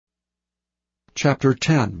Chapter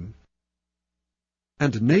 10.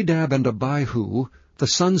 And Nadab and Abihu, the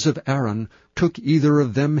sons of Aaron, took either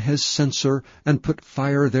of them his censer, and put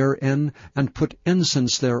fire therein, and put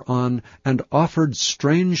incense thereon, and offered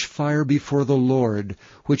strange fire before the Lord,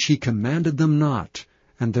 which he commanded them not.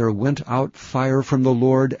 And there went out fire from the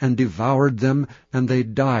Lord, and devoured them, and they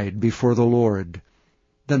died before the Lord.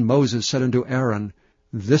 Then Moses said unto Aaron,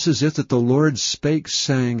 This is it that the Lord spake,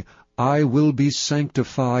 saying, I will be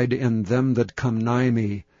sanctified in them that come nigh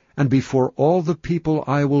me, and before all the people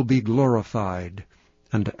I will be glorified.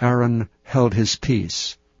 And Aaron held his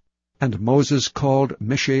peace. And Moses called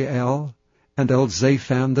Mishael and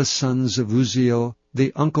Elzaphan the sons of Uzziel,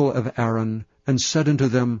 the uncle of Aaron, and said unto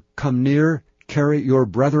them, Come near, carry your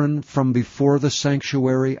brethren from before the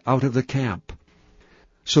sanctuary out of the camp.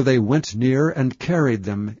 So they went near and carried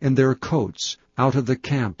them in their coats out of the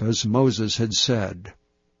camp, as Moses had said.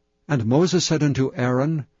 And Moses said unto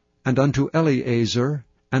Aaron, and unto Eleazar,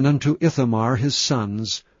 and unto Ithamar his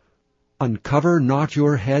sons, Uncover not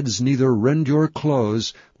your heads, neither rend your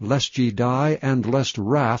clothes, lest ye die, and lest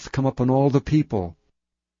wrath come upon all the people.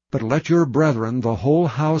 But let your brethren, the whole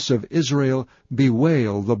house of Israel,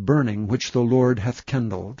 bewail the burning which the Lord hath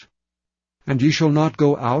kindled. And ye shall not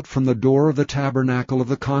go out from the door of the tabernacle of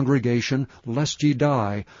the congregation, lest ye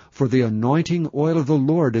die, for the anointing oil of the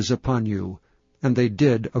Lord is upon you. And they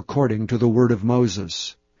did according to the word of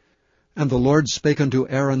Moses. And the Lord spake unto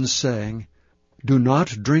Aaron, saying, Do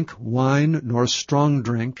not drink wine nor strong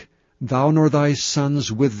drink, thou nor thy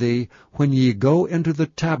sons with thee, when ye go into the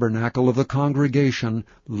tabernacle of the congregation,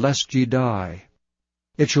 lest ye die.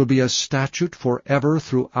 It shall be a statute for ever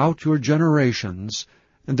throughout your generations,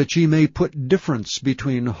 and that ye may put difference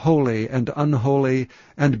between holy and unholy,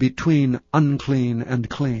 and between unclean and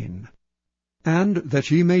clean. And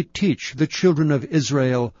that ye may teach the children of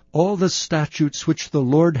Israel all the statutes which the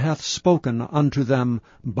Lord hath spoken unto them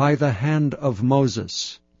by the hand of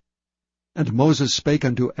Moses. And Moses spake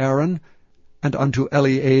unto Aaron, and unto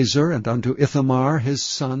Eleazar, and unto Ithamar his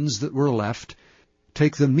sons that were left,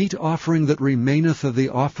 Take the meat offering that remaineth of the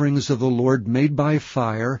offerings of the Lord made by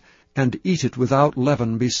fire, and eat it without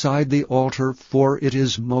leaven beside the altar, for it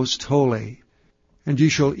is most holy. And ye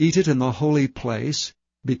shall eat it in the holy place,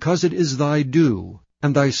 because it is thy due,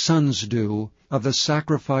 and thy sons' due, of the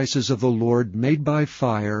sacrifices of the Lord made by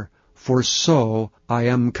fire, for so I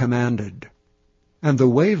am commanded. And the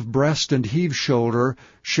wave breast and heave shoulder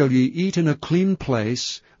shall ye eat in a clean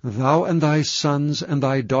place, thou and thy sons and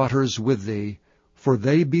thy daughters with thee, for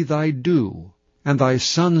they be thy due, and thy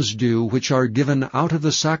sons' due, which are given out of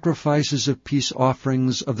the sacrifices of peace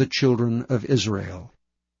offerings of the children of Israel.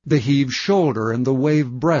 The heave shoulder and the wave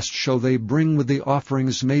breast shall they bring with the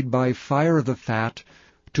offerings made by fire of the fat,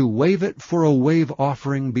 to wave it for a wave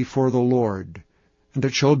offering before the Lord. And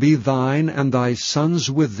it shall be thine and thy sons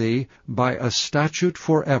with thee by a statute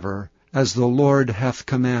forever, as the Lord hath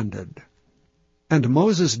commanded. And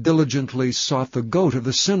Moses diligently sought the goat of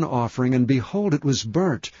the sin offering, and behold, it was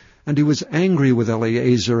burnt. And he was angry with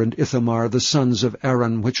Eleazar and Ithamar, the sons of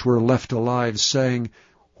Aaron, which were left alive, saying,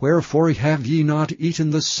 Wherefore have ye not eaten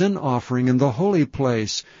the sin offering in the holy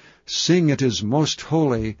place, seeing it is most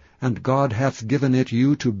holy, and God hath given it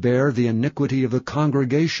you to bear the iniquity of the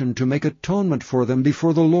congregation, to make atonement for them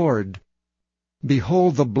before the Lord?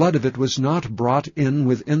 Behold, the blood of it was not brought in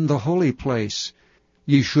within the holy place.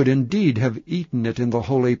 Ye should indeed have eaten it in the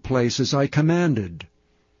holy place, as I commanded.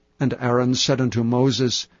 And Aaron said unto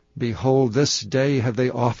Moses, Behold, this day have they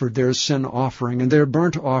offered their sin offering and their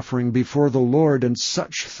burnt offering before the Lord, and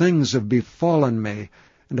such things have befallen me.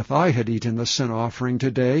 And if I had eaten the sin offering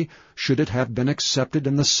today, should it have been accepted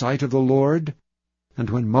in the sight of the Lord? And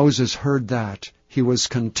when Moses heard that, he was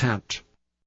content.